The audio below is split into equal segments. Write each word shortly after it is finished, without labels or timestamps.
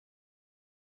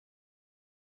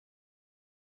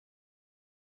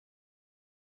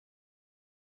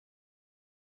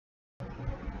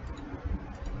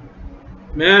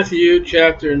Matthew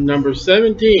chapter number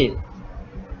 17.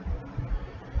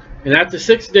 And after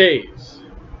 6 days,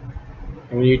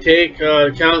 and when you take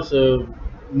accounts of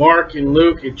Mark and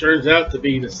Luke, it turns out to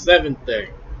be the 7th day.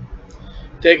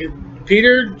 Take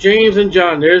Peter, James, and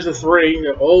John. There's the three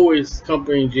that always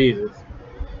accompanying Jesus.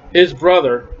 His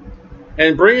brother,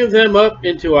 and bringing them up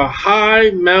into a high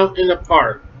mountain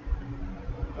apart.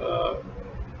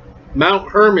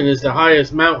 Mount Hermon is the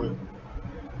highest mountain.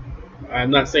 I'm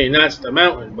not saying that's the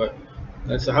mountain, but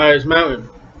that's the highest mountain.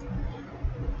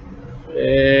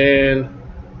 And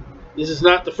this is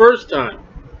not the first time.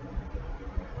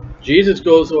 Jesus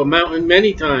goes to a mountain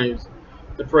many times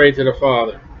to pray to the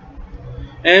Father.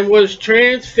 And was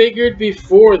transfigured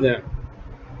before them.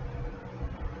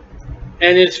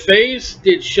 And his face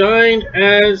did shine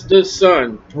as the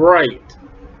sun, bright.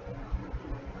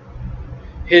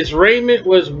 His raiment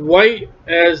was white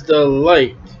as the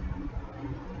light,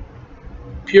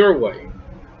 pure white.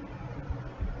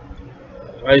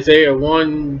 Isaiah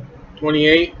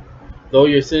 1:28, though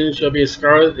your sins shall be as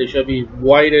scarlet, they shall be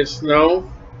white as snow.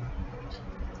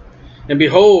 And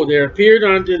behold, there appeared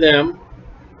unto them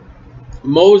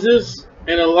Moses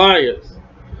and Elias.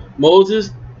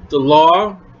 Moses, the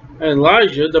law, and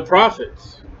Elijah, the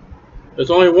prophets. There's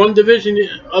only one division,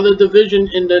 other division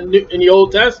in the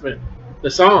Old Testament. The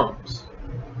Psalms,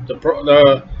 the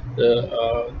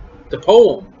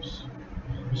poems.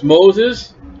 It's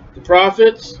Moses, the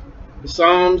prophets, the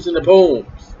Psalms, and the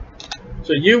poems.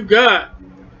 So you've got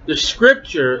the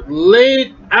scripture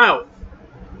laid out.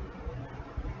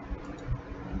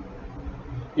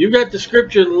 You've got the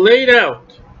scripture laid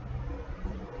out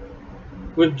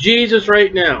with Jesus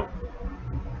right now,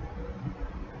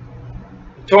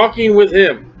 talking with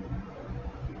him.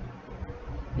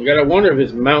 You got to wonder if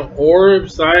it's Mount Horeb,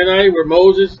 Sinai, where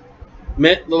Moses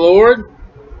met the Lord.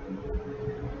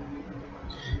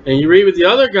 And you read with the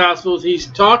other Gospels, he's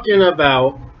talking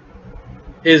about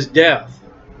his death,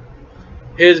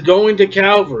 his going to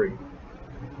Calvary.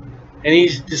 And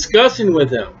he's discussing with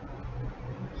them.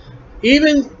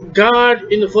 Even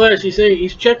God in the flesh, he's saying,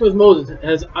 he's checking with Moses.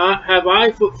 Have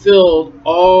I fulfilled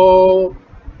all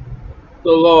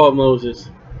the law of Moses?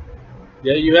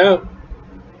 Yeah, you have.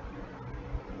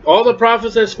 All the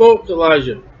prophets that spoke,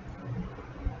 Elijah.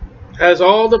 Has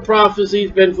all the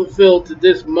prophecies been fulfilled to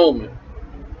this moment?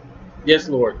 Yes,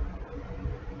 Lord.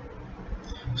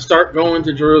 Start going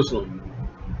to Jerusalem.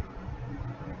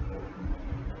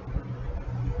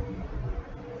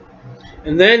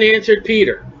 And then answered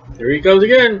Peter. Here he goes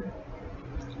again.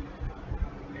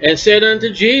 And said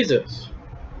unto Jesus,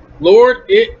 Lord,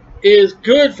 it is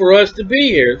good for us to be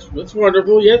here. It's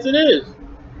wonderful. Yes, it is.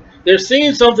 They're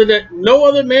seeing something that no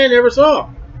other man ever saw.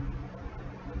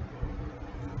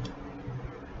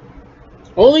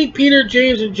 Only Peter,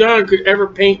 James, and John could ever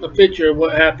paint a picture of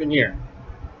what happened here.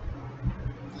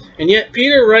 And yet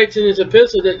Peter writes in his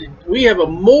epistle that we have a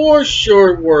more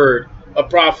sure word of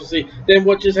prophecy than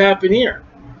what just happened here.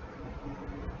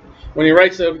 When he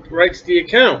writes the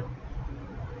account.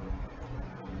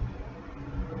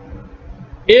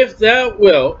 If thou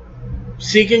wilt,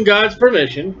 seeking God's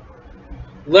permission,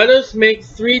 let us make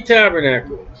 3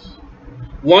 tabernacles.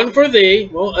 One for thee.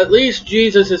 Well, at least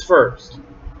Jesus is first.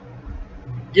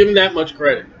 Give him that much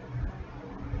credit.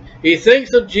 He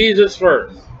thinks of Jesus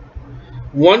first.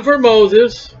 One for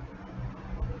Moses.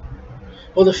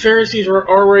 Well, the Pharisees were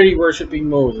already worshiping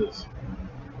Moses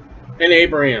and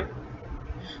Abraham.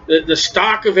 The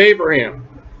stock of Abraham.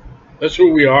 That's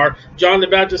who we are. John the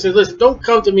Baptist says, listen, don't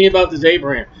come to me about this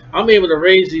Abraham. I'm able to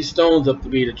raise these stones up to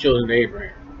be the children of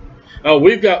Abraham. Oh,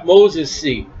 we've got Moses'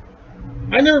 seed.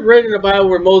 I never read in the Bible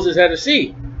where Moses had a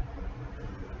seed.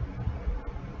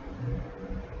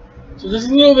 So there's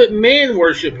a little bit man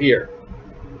worship here.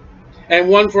 And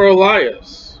one for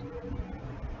Elias.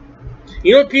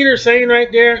 You know what Peter's saying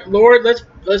right there? Lord,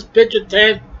 let's pitch a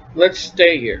tent. Let's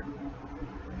stay here.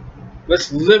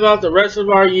 Let's live out the rest of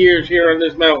our years here on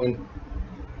this mountain.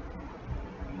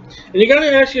 And you got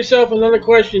to ask yourself another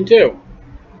question too.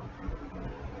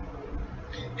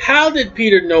 How did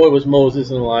Peter know it was Moses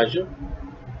and Elijah?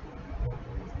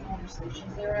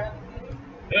 Conversations they were having.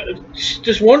 It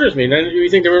just wonders me. Then you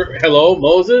think they were, hello,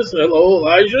 Moses, hello,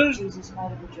 Elijah? Jesus might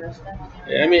have addressed them.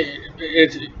 I mean,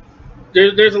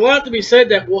 there's a lot to be said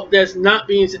that's not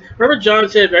being said. Remember John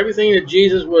said everything that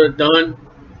Jesus would have done.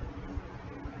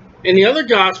 In the other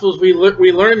Gospels, we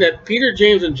learn that Peter,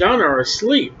 James, and John are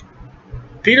asleep.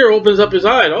 Peter opens up his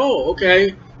eye. Oh,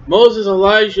 okay. Moses,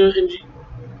 Elijah, and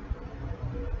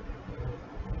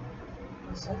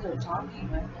So they're talking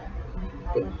right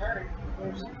there.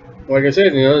 Like I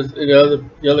said,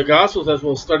 the other Gospels, as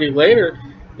we'll study later,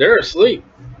 they're asleep.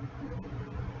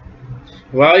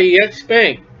 While he yet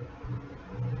spake,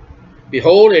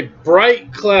 behold, a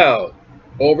bright cloud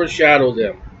overshadowed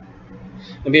them.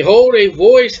 And behold, a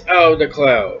voice out of the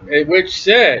cloud, which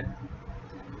said,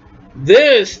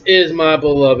 This is my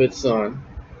beloved Son,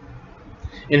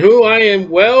 in whom I am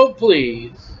well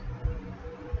pleased.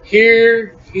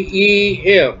 Hear ye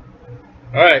him.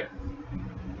 All right.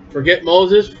 Forget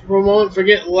Moses for a moment.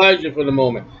 Forget Elijah for the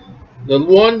moment. The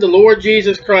Lord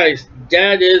Jesus Christ,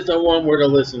 that is the one we're to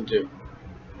listen to.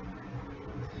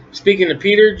 Speaking to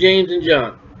Peter, James, and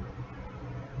John.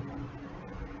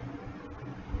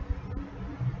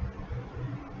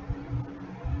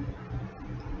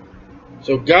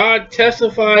 So God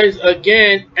testifies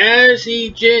again, as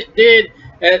he did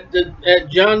at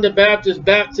John the Baptist's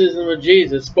baptism of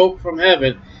Jesus, spoke from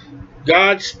heaven.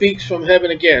 God speaks from heaven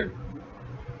again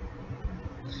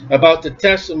about the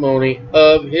testimony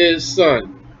of his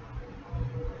Son,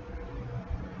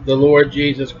 the Lord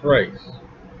Jesus Christ.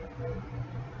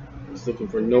 I was looking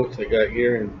for notes I got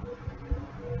here.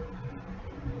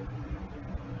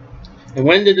 And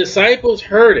when the disciples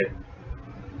heard it,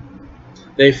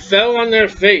 they fell on their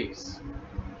face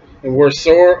and were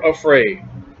sore afraid.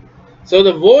 So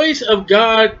the voice of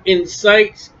God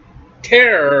incites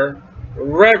terror,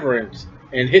 reverence,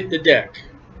 and hit the deck.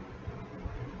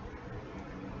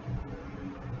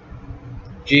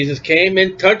 Jesus came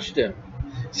and touched them,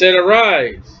 said,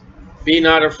 Arise, be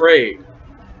not afraid.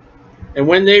 And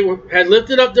when they had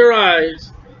lifted up their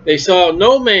eyes, they saw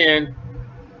no man,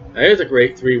 there's a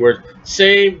great 3 words,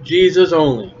 save Jesus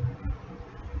only.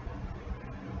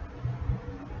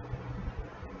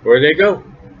 Where'd they go?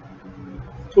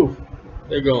 Poof,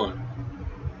 they're gone.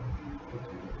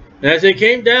 And as they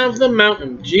came down from the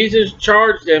mountain, Jesus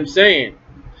charged them, saying,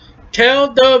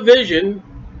 Tell the vision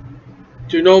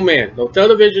to no man. Don't tell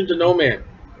the vision to no man.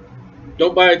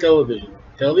 Don't buy a television.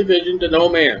 Tell the vision to no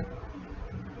man.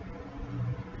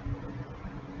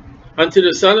 Until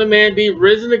the Son of Man be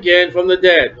risen again from the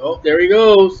dead. Oh, there he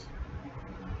goes.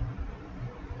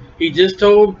 He just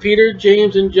told Peter,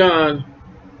 James, and John,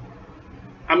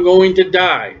 I'm going to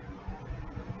die.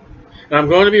 And I'm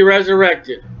going to be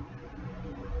resurrected.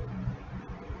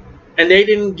 And they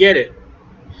didn't get it.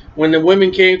 When the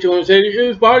women came to him and said,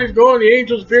 his body's gone, the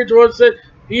angels appeared to us and said,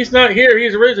 he's not here,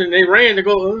 he's risen. And they ran to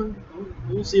go,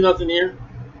 I don't see nothing here.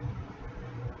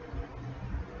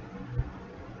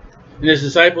 And his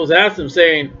disciples asked him,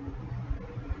 saying,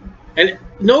 and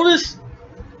notice,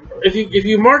 if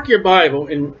you mark your Bible,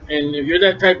 and if you're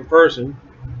that type of person,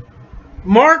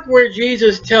 mark where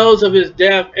Jesus tells of his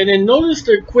death, and then notice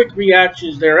their quick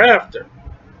reactions thereafter.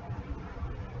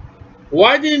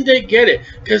 Why didn't they get it?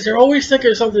 Because they're always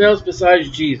thinking of something else besides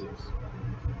Jesus.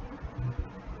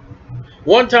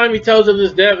 One time he tells of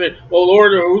his death, and, oh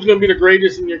Lord, who's going to be the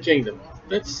greatest in your kingdom?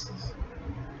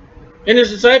 And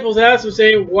his disciples asked him,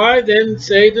 saying, Why then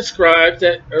say the scribes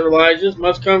that Elijah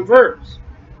must come first?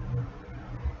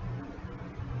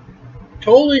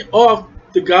 Totally off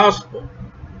the gospel.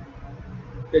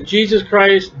 That Jesus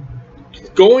Christ is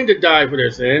going to die for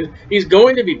their sins. He's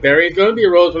going to be buried. He's going to be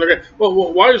arose from the grave.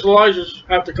 Well, why does Elijah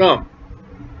have to come?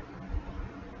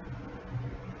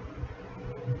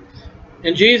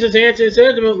 And Jesus answered and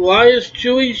said to them, Elias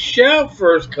truly shall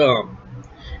first come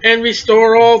and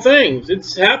restore all things.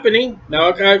 It's happening.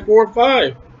 Malachi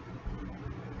 4:5.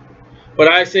 But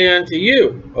I say unto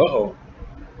you,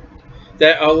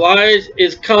 that Elias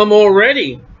is come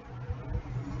already,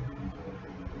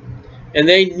 and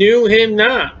they knew him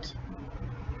not,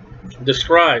 the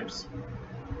scribes,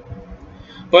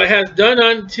 but has done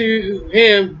unto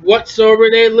him whatsoever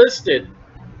they listed.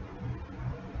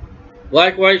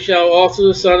 Likewise shall also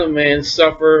the Son of Man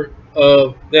suffer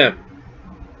of them.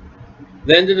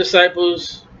 Then the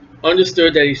disciples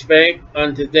understood that he spake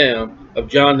unto them of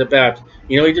John the Baptist.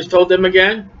 You know, he just told them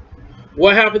again.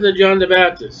 What happened to John the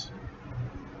Baptist?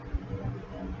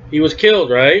 He was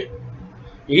killed, right?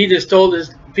 He just told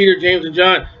his Peter, James, and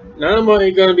John, not only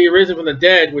am I going to be risen from the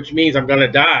dead, which means I'm going to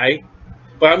die,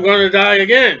 but I'm going to die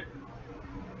again.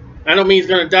 I don't mean he's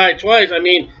going to die twice. I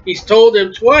mean, he's told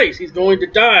them twice he's going to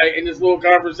die in this little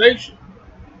conversation.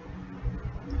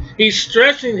 He's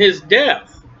stressing his death.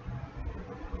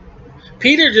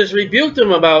 Peter just rebuked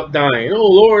him about dying. Oh,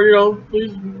 Lord,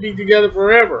 please be together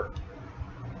forever.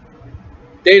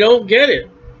 They don't get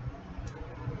it.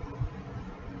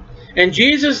 And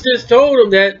Jesus just told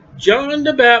them that John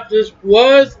the Baptist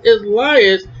was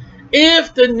Elias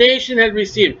if the nation had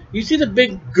received him. You see the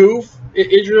big goof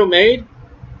Israel made?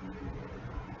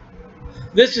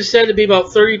 This is said to be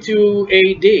about 32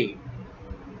 AD.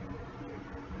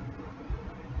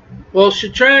 Well,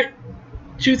 subtract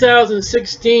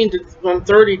 2016 from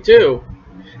 32,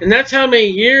 And that's how many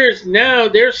years now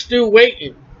they're still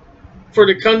waiting for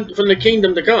the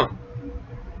kingdom to come.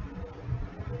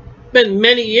 It's been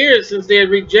many years since they had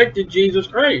rejected Jesus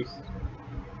Christ.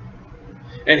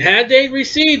 And had they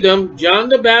received him, John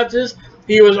the Baptist,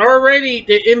 he was already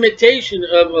the imitation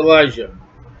of Elijah.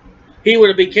 He would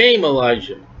have became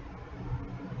Elijah.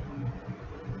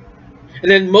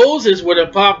 And then Moses would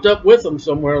have popped up with him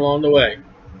somewhere along the way.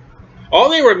 All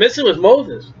they were missing was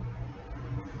Moses.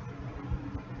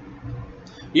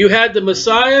 You had the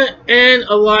Messiah and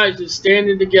Elijah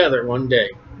standing together one day.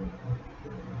 It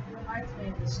reminds me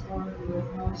of the story with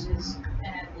Moses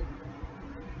and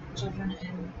the children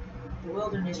in the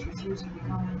wilderness refusing to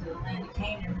come into the land of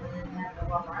Canaan and then having to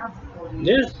walk around for 40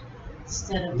 years.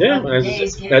 Instead of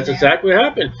That's exactly what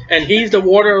happened. And he's the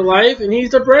water of life and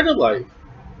he's the bread of life.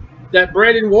 That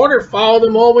bread and water followed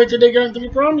them all the way till they got into the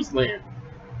promised land.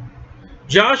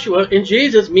 Joshua in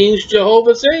Jesus means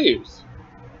Jehovah saves.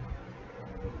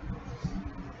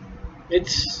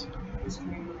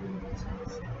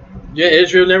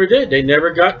 Israel never did. They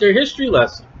never got their history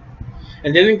lesson.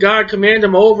 And then God commanded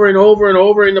them over and over and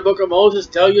over in the book of Moses,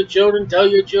 tell your children, tell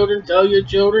your children, tell your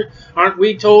children. Aren't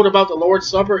we told about the Lord's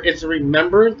Supper? It's a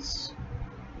remembrance.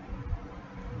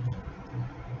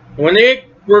 When they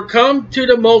were come to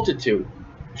the multitude,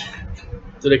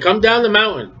 so they come down the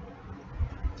mountain.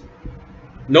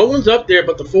 No one's up there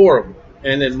but the four of them.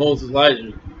 And then Moses,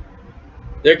 Elijah.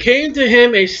 There came to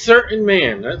him a certain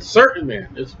man. That certain man.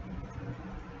 It's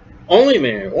only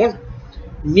man. One,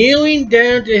 kneeling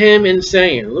down to him and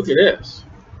saying, look at this.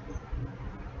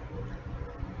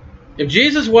 If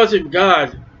Jesus wasn't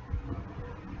God,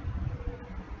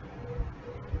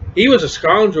 he was a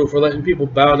scoundrel for letting people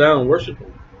bow down and worship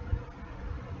him.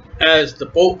 As the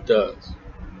Pope does.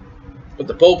 But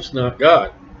the Pope's not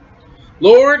God.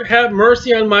 Lord, have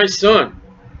mercy on my son,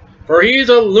 for he is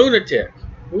a lunatic.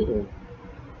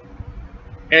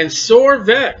 And sore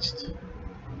vexed.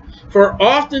 For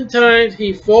oftentimes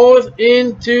he falleth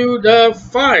into the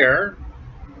fire,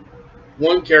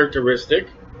 one characteristic,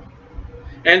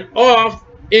 and oft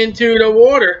into the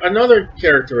water, another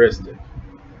characteristic.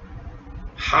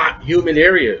 Hot, humid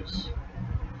areas.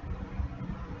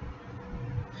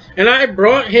 And I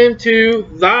brought him to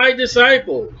thy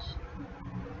disciples,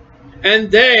 and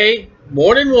they,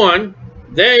 more than one,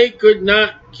 they could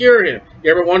not cure him.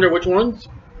 You ever wonder which ones?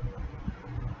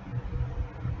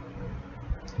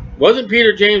 Wasn't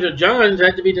Peter, James, or John. It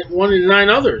had to be one of the 9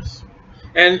 others.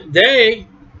 And they,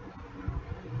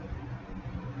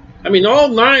 I mean, all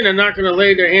 9 are not going to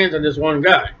lay their hands on this one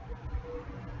guy.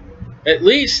 At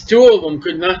least 2 of them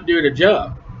could not do the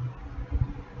job.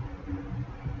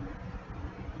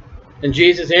 And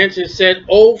Jesus answered and said,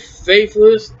 O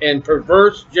faithless and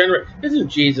perverse generation. Isn't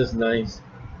Jesus nice?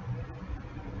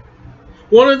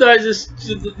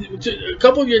 A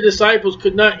couple of your disciples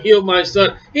could not heal my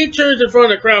son. He turns in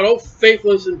front of the crowd, O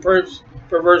faithless and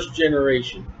perverse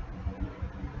generation.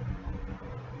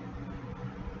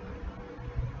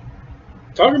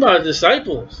 Talking about his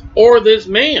disciples or this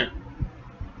man.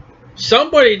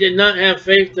 Somebody did not have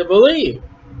faith to believe.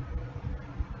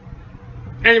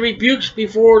 And rebukes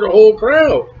before the whole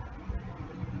crowd.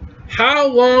 How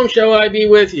long shall I be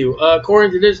with you?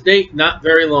 According to this date, not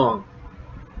very long.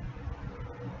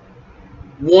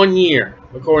 1 year,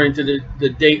 according to the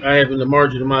date I have in the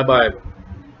margin of my Bible.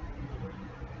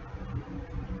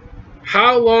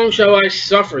 How long shall I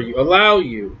suffer you, allow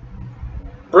you?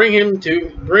 Bring him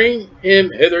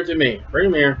hither to me. Bring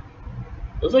him here.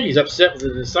 Looks like he's upset with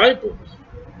the disciples.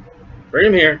 Bring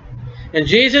him here. And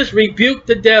Jesus rebuked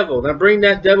the devil. Now bring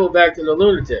that devil back to the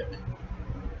lunatic.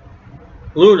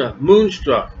 Luna,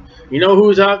 moonstruck. You know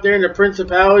who's out there in the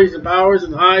principalities and powers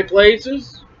and high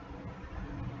places?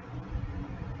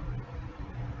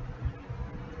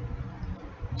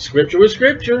 Scripture with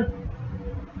scripture.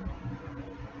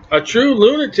 A true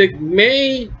lunatic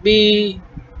may be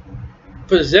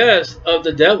possessed of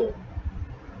the devil.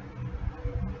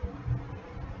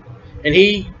 And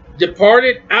he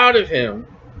departed out of him.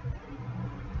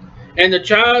 And the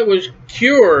child was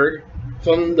cured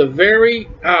from the very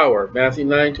hour. Mark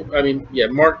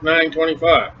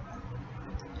 9:25.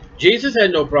 Jesus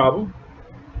had no problem.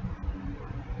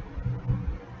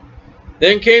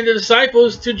 Then came the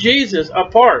disciples to Jesus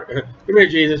apart. Come here,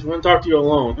 Jesus. I want to talk to you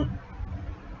alone.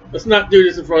 Let's not do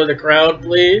this in front of the crowd,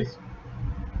 please.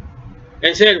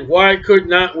 And said, why could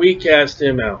not we cast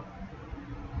him out?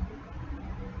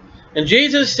 And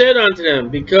Jesus said unto them,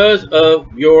 because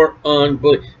of your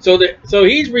unbelief. So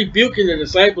he's rebuking the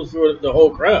disciples for the whole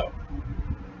crowd.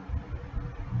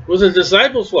 Was the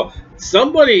disciples' fault.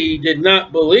 Somebody did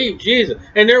not believe Jesus.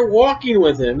 And they're walking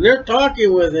with him. They're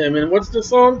talking with him. And what's the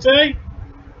song say?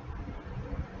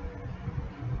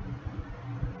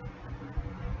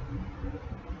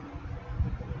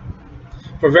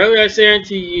 For verily I say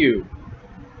unto you.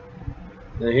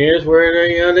 Now here's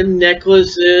where the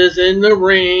necklaces and the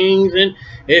rings. And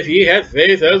if ye have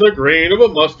faith as a grain of a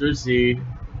mustard seed,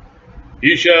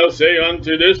 ye shall say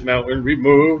unto this mountain,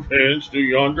 remove hence to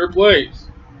yonder place.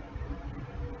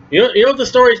 You know what the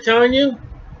story is telling you?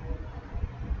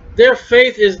 Their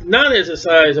faith is not as the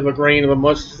size of a grain of a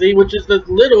mustard seed, which is the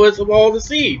littlest of all the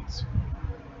seeds.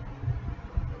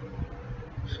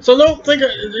 So don't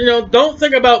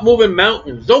think about moving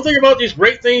mountains. Don't think about these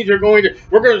great things we're going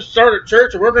to start a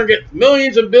church and we're going to get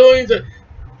millions and billions.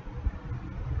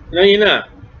 No, you're not.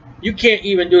 You can't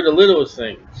even do the littlest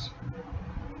things.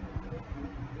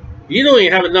 You don't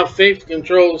even have enough faith to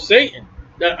control Satan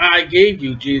that I gave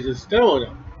you, Jesus telling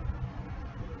him.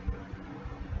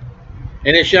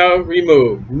 And it shall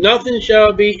remove. Nothing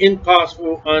shall be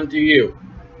impossible unto you.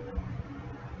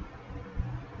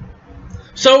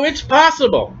 So it's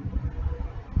possible.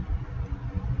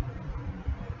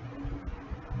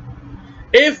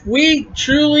 If we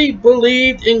truly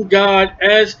believed in God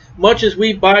as much as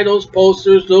we buy those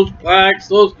posters, those plaques,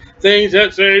 those things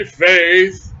that say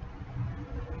faith,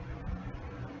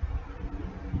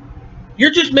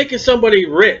 you're just making somebody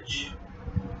rich.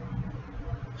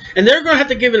 And they're going to have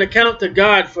to give an account to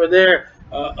God for their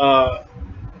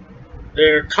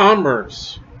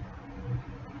commerce.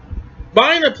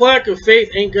 Buying a plaque of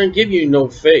faith ain't going to give you no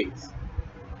faith.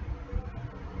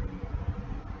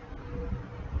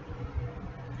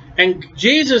 And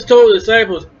Jesus told the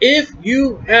disciples, if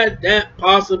you had that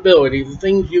possibility, the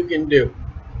things you can do.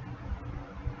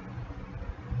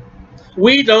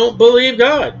 We don't believe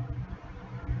God.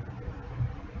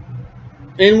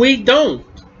 And we don't.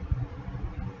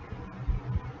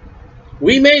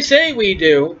 We may say we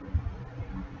do.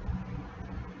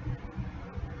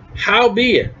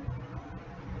 Howbeit,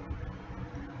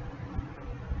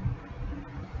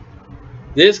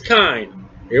 this kind,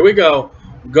 here we go,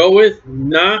 goeth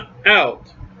not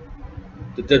out.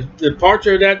 The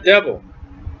departure of that devil.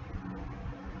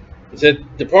 It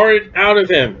said, departed out of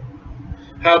him.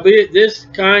 Howbeit, this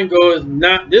kind goeth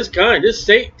not, this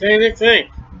satanic thing,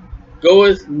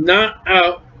 goeth not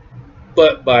out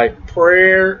but by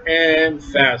prayer and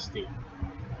fasting.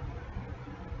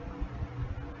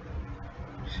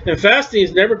 And fasting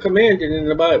is never commanded in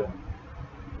the Bible.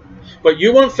 But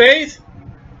you want faith?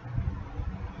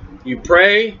 You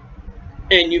pray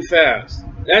and you fast.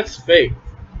 That's faith.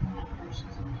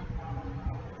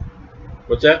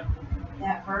 What's that?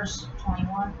 That verse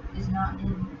 21 is not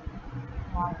in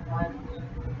modern Bibles.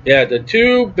 Yeah, the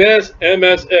two best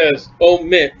MSS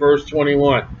omit verse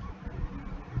 21.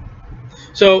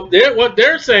 So what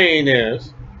they're saying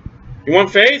is, you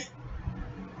want faith?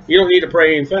 You don't need to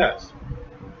pray and fast.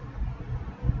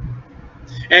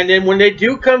 And then when they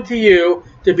do come to you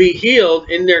to be healed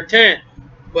in their tent,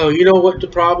 well, you know what the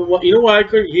problem was? You know why I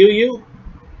couldn't heal you?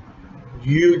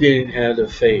 You didn't have the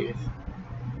faith.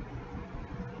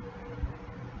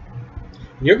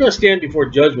 You're going to stand before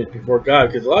judgment before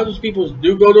God, because a lot of those people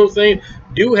do go to those things,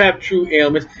 do have true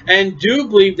ailments, and do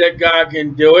believe that God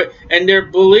can do it, and their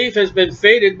belief has been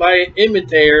faded by an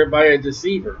imitator, by a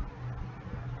deceiver.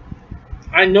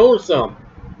 I know some.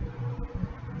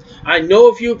 I know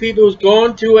a few people who's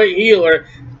gone to a healer,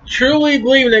 truly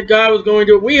believing that God was going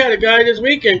to do it. We had a guy this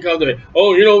weekend come to me.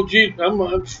 Oh, you know, gee,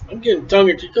 I'm getting tongue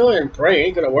in cheek. Go ahead and pray.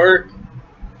 Ain't going to work.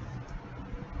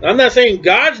 I'm not saying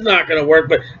God's not going to work,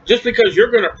 but just because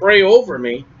you're going to pray over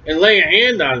me and lay a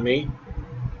hand on me,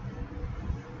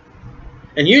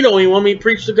 and you don't even want me to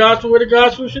preach the gospel where the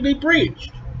gospel should be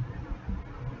preached,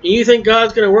 and you think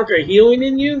God's going to work a healing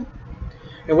in you?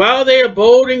 And while they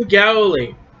abode in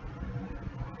Galilee,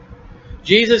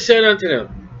 Jesus said unto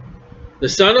them, the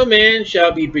Son of Man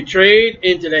shall be betrayed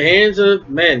into the hands of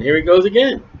men. Here he goes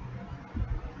again.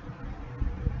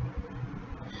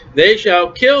 They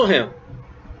shall kill him.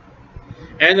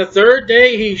 And the third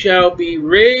day he shall be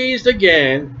raised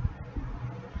again.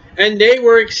 And they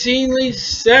were exceedingly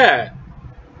sad.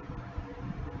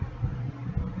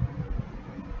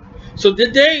 So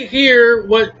did they hear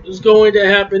what was going to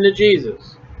happen to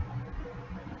Jesus?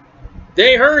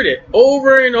 They heard it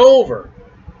over and over.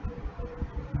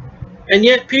 And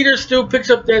yet Peter still picks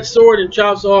up that sword and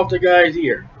chops off the guy's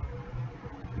ear.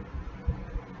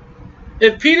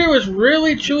 If Peter was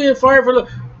really truly on fire for the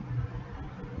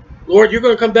Lord, you're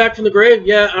going to come back from the grave?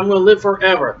 Yeah, I'm going to live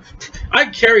forever.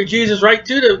 I'd carry Jesus right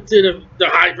to the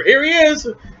high. Here he is.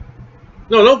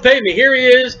 No, don't pay me. Here he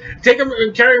is. Take him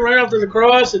and carry him right off to the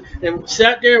cross, and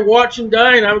sat there and watched him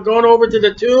die. And I've gone over to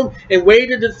the tomb and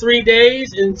waited the 3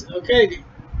 days. And okay,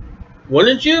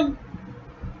 wouldn't you?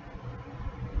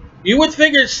 You would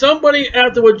figure somebody,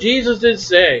 after what Jesus did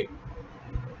say,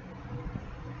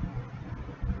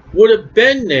 would have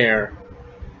been there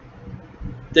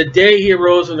the day he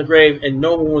arose from the grave, and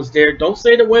no one was there. Don't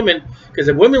say the women, because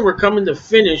the women were coming to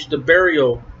finish the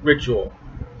burial ritual.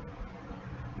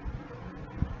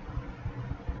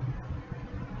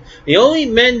 The only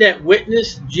men that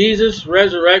witnessed Jesus'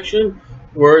 resurrection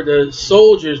were the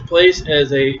soldiers placed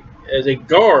as a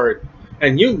guard,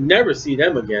 and you never see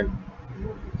them again.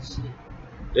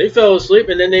 They fell asleep,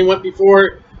 and then they went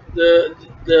before the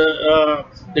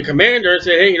commander and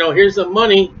said, "Hey, here's the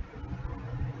money.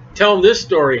 Tell them this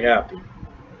story happened."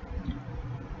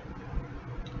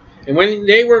 And when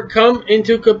they were come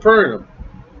into Capernaum,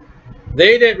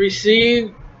 they that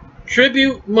received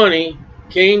tribute money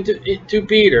came to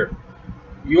Peter.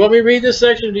 You want me to read this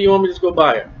section, or do you want me to just go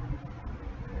by it?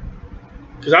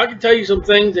 Because I can tell you some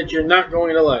things that you're not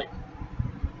going to like.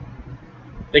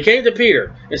 They came to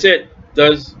Peter and said,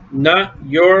 "Does not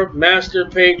your master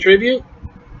pay tribute?"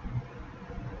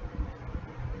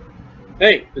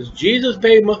 Hey, does Jesus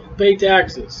pay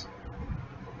taxes?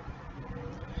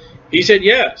 He said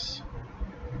yes.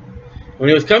 When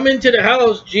he was coming into the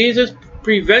house, Jesus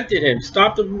prevented him,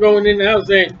 stopped him from going in the house,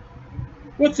 saying,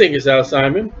 "What thinkest thou,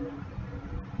 Simon?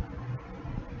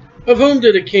 Of whom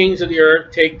do the kings of the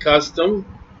earth take custom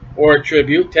or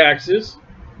tribute, taxes?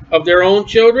 Of their own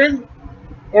children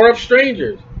or of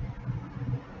strangers?"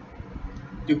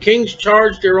 Do kings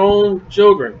charge their own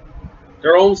children,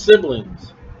 their own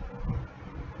siblings?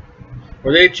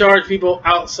 Or they charge people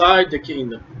outside the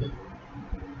kingdom?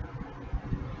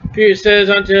 Peter says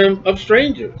unto him, "Of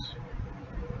strangers."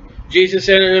 Jesus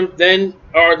said to him, "Then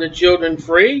are the children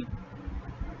free?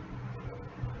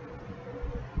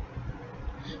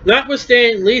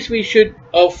 Notwithstanding, lest we should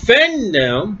offend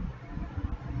them."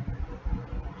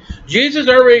 Jesus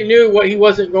already knew what he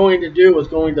wasn't going to do was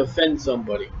going to offend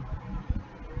somebody.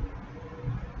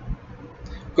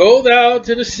 "Go thou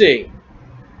to the sea,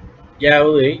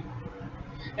 Galilee,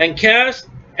 and cast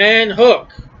an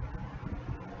hook,"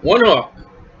 one hook.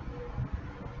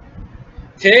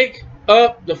 Take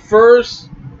up the fish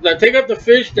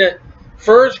that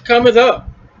first cometh up.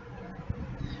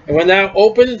 And when thou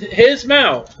openest his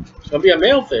mouth, it's going to be a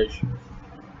male fish,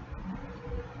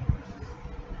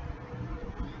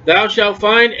 thou shalt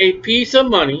find a piece of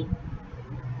money.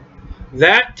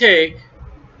 That take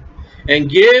and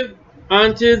give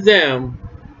unto them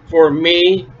for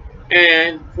me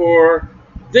and for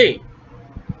thee.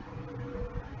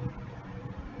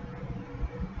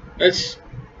 Let's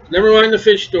never mind the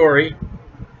fish story.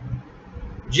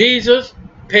 Jesus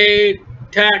paid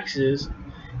taxes,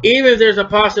 even if there's a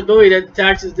possibility that the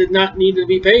taxes did not need to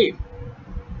be paid.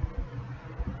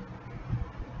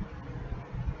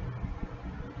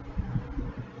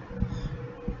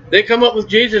 They come up with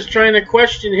Jesus trying to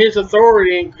question his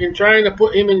authority and trying to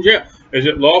put him in jail. Is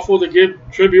it lawful to give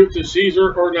tribute to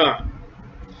Caesar or not?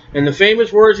 And the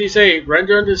famous words he said,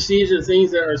 "Render unto Caesar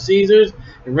things that are Caesar's,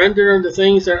 and render unto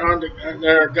things that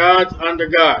are God's unto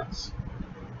God's."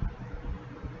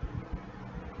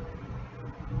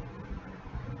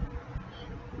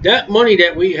 That money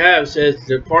that we have says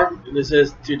to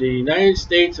the United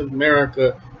States of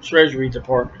America Treasury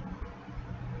Department.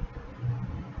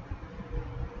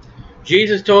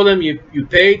 Jesus told them, you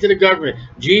pay to the government.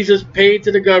 Jesus paid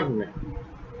to the government.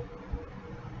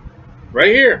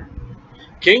 Right here.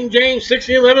 King James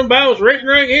 1611 Bible is written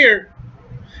right here.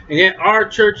 And yet our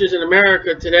churches in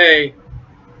America today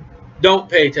don't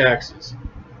pay taxes.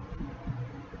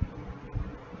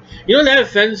 You know that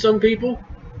offends some people?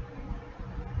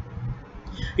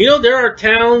 You know there are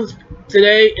towns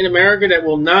today in America that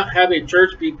will not have a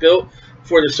church be built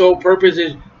for the sole purpose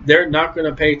is they're not going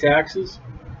to pay taxes?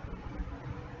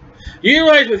 You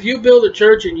realize if you build a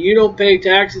church and you don't pay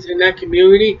taxes in that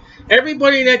community,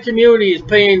 everybody in that community is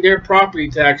paying their property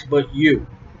tax but you.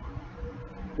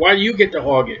 Why do you get to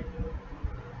hog it?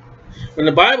 When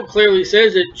the Bible clearly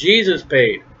says that Jesus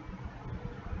paid.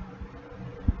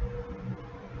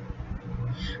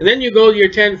 And then you go to your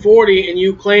 1040 and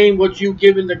you claim what you've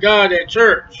given to God at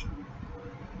church.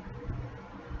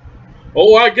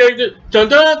 Oh, I gave the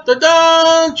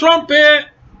dun-dun-dun-dun trumpet.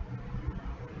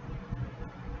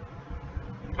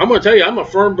 I'm going to tell you, I'm a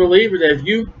firm believer that if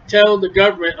you tell the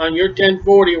government on your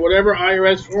 1040 or whatever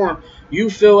IRS form you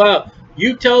fill out,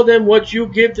 you tell them what you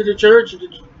give to the church,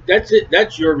 that's it.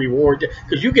 That's your reward.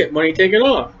 Because you get money taken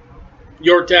off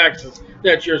your taxes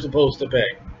that you're supposed to pay.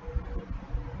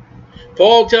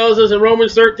 Paul tells us in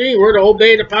Romans 13 we're to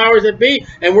obey the powers that be,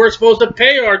 and we're supposed to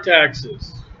pay our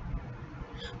taxes.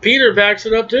 Peter backs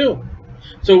it up too.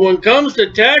 So when it comes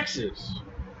to taxes,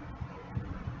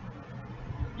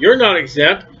 you're not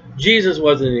exempt. Jesus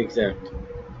wasn't exempt.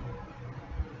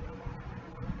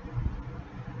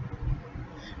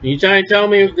 You try to tell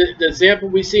me the example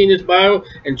we see in this Bible,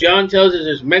 and John tells us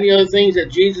there's many other things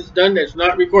that Jesus done that's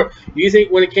not recorded. You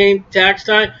think when it came tax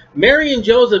time, Mary and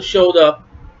Joseph showed up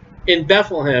in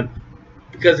Bethlehem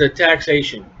because of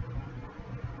taxation?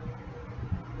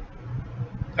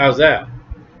 How's that?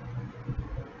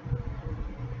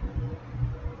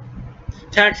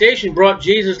 Taxation brought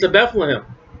Jesus to Bethlehem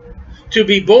to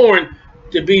be born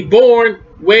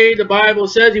way the Bible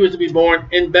says he was to be born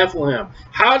in Bethlehem.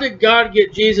 How did God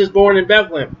get Jesus born in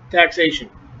Bethlehem? Taxation.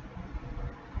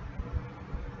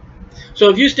 So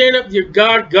if you stand up with your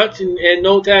God guts and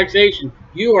no taxation,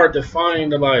 you are defying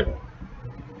the Bible.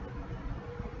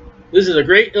 This is a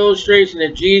great illustration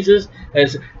that Jesus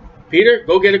has. Peter,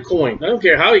 go get a coin. I don't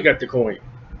care how you got the coin.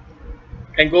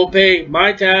 And go pay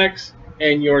my tax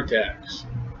and your tax.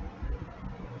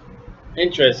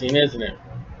 Interesting, isn't it?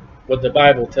 What the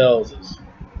Bible tells us.